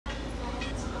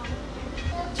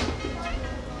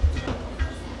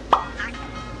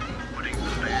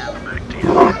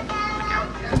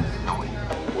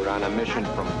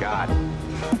God.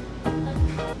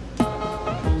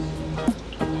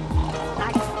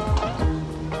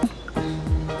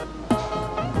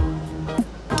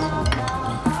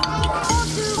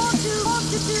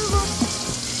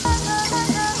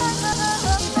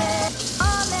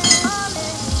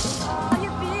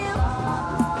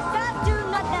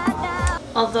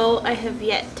 Although I have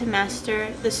yet to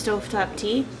master the stovetop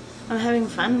tea, I'm having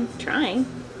fun trying.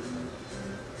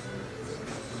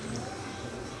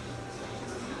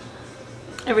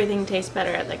 Everything tastes better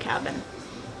at the cabin.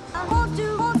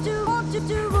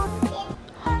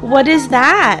 What is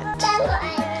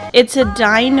that? It's a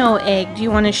dino egg. Do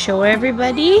you want to show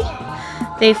everybody?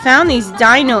 They found these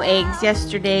dino eggs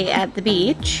yesterday at the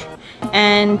beach.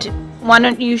 And why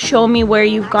don't you show me where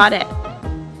you got it?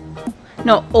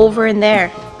 No, over in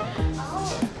there.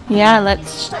 Yeah,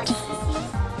 let's...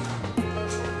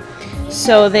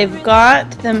 So they've got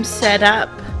them set up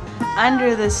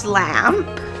under this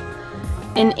lamp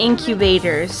in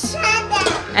incubators.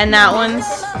 And that one's...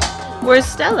 Where's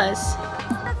Stella's?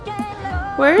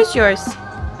 Where is yours?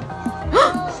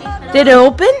 Did it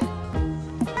open?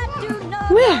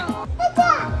 Where?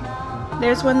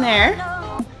 There's one there.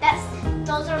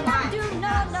 Those are mine.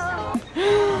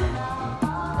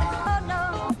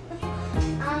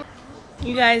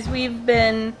 You guys, we've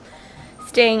been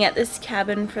staying at this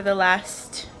cabin for the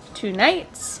last 2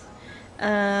 nights.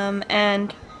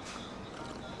 And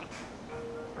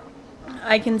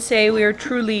I can say we are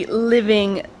truly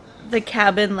living the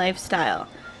cabin lifestyle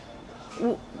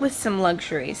with some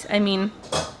luxuries. I mean,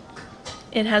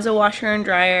 it has a washer and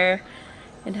dryer,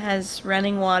 it has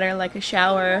running water like a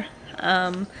shower,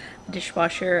 a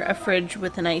dishwasher, a fridge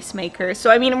with an ice maker. So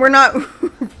I mean, we're not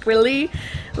really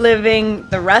living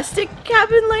the rustic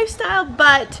cabin lifestyle,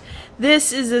 but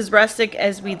this is as rustic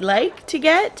as we'd like to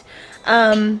get,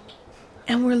 and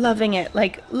we're loving it.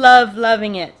 Like,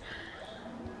 loving it.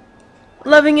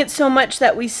 Loving it so much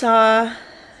that we saw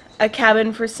a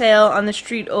cabin for sale on the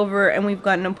street over, and we've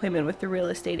got an appointment with the real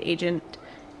estate agent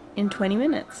in 20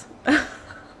 minutes.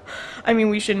 I mean,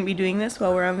 we shouldn't be doing this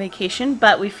while we're on vacation,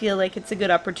 but we feel like it's a good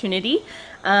opportunity,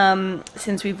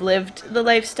 since we've lived the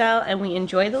lifestyle and we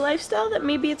enjoy the lifestyle, that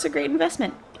maybe it's a great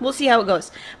investment. We'll see how it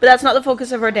goes. But that's not the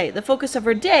focus of our day. The focus of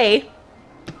our day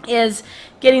is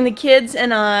getting the kids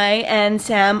and I and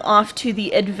Sam off to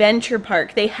the adventure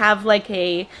park. They have like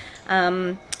a,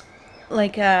 I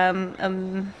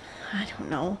don't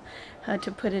know how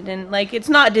to put it in, like, it's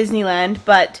not Disneyland,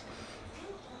 but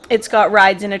it's got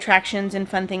rides and attractions and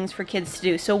fun things for kids to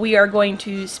do. So we are going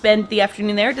to spend the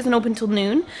afternoon there. It doesn't open till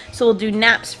noon, so we'll do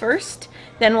naps first,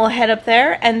 then we'll head up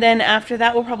there, and then after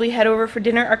that we'll probably head over for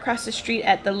dinner across the street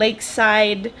at the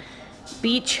Lakeside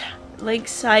Beach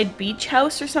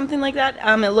House or something like that.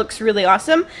 It looks really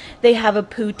awesome. They have a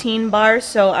poutine bar,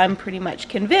 so I'm pretty much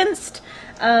convinced.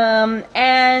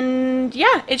 And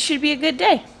yeah, it should be a good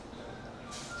day.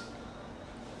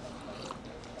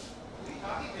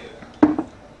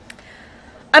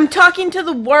 I'm talking to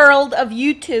the world of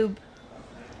YouTube.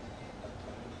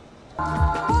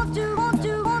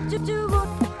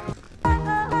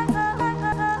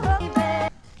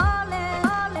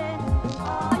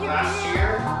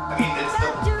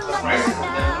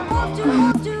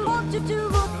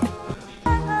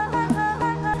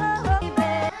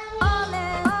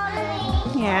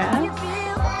 Yeah.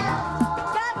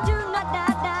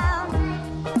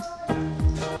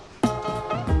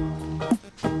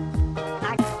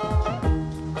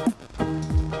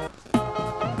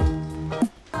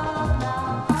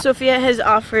 Sophia has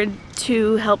offered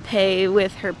to help pay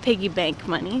with her piggy bank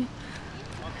money,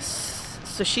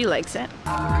 so she likes it.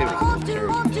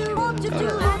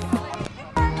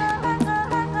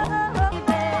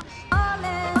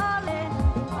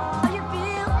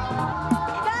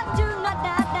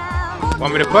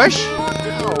 Want me to push?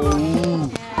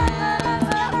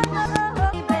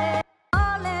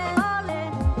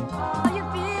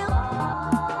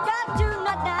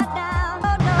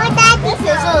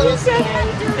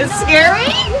 It's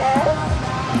scary?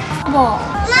 Mommy,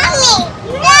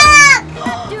 look!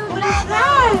 What is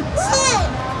that?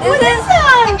 What is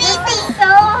that? This is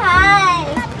so high.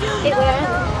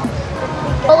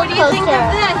 What do you think of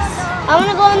this? I want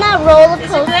to go on that roller Is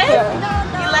coaster. it good?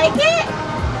 You like it?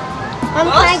 I'm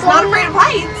Well, trying it's to go not on afraid of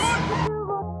heights.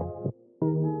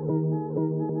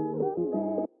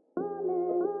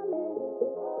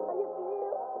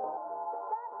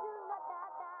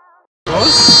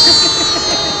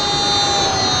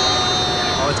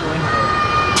 Oh, it's going higher.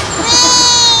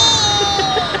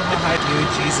 Hi, dude,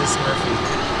 Jesus Murphy.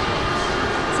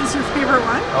 Is this your favorite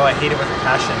one? Oh, I hate it with a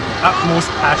passion.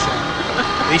 Utmost passion.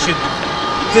 They should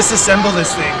disassemble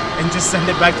this thing and just send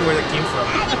it back to where it came from.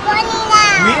 Funny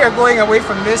now. We are going away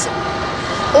from this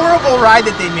horrible ride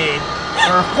that they made.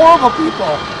 They're horrible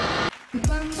people.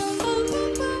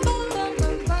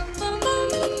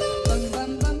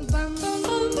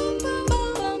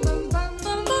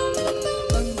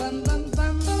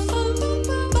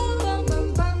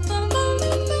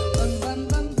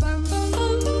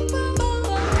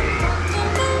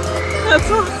 That's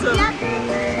awesome.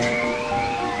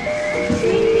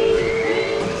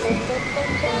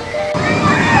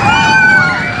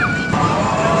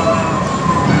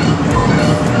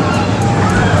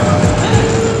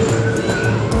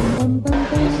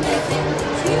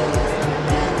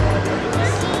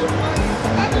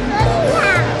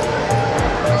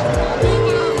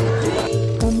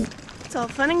 It's all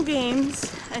fun and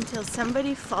games until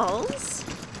somebody falls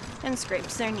and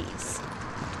scrapes their knees.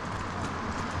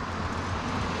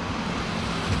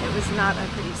 It was not a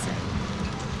pretty sight.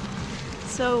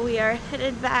 So we are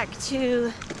headed back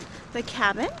to the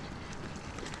cabin.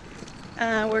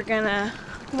 We're gonna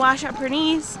wash up her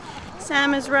knees.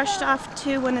 Sam is rushed off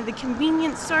to one of the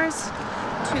convenience stores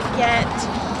to get,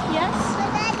 yes?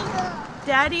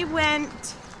 Daddy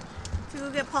went to go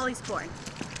get Polysporne.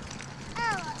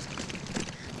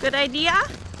 Good idea?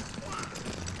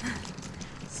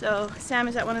 So Sam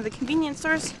is at one of the convenience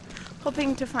stores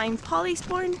hoping to find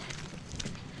Polysporne.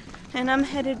 And I'm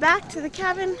headed back to the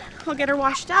cabin. We'll get her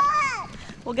washed up.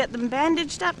 We'll get them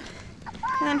bandaged up.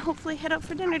 And then hopefully head out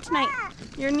for dinner tonight.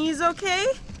 Your knees okay?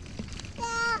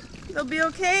 Yeah. They'll be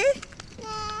okay?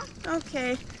 Yeah.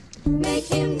 Okay. Make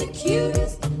him the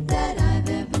cutest that I've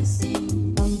ever seen.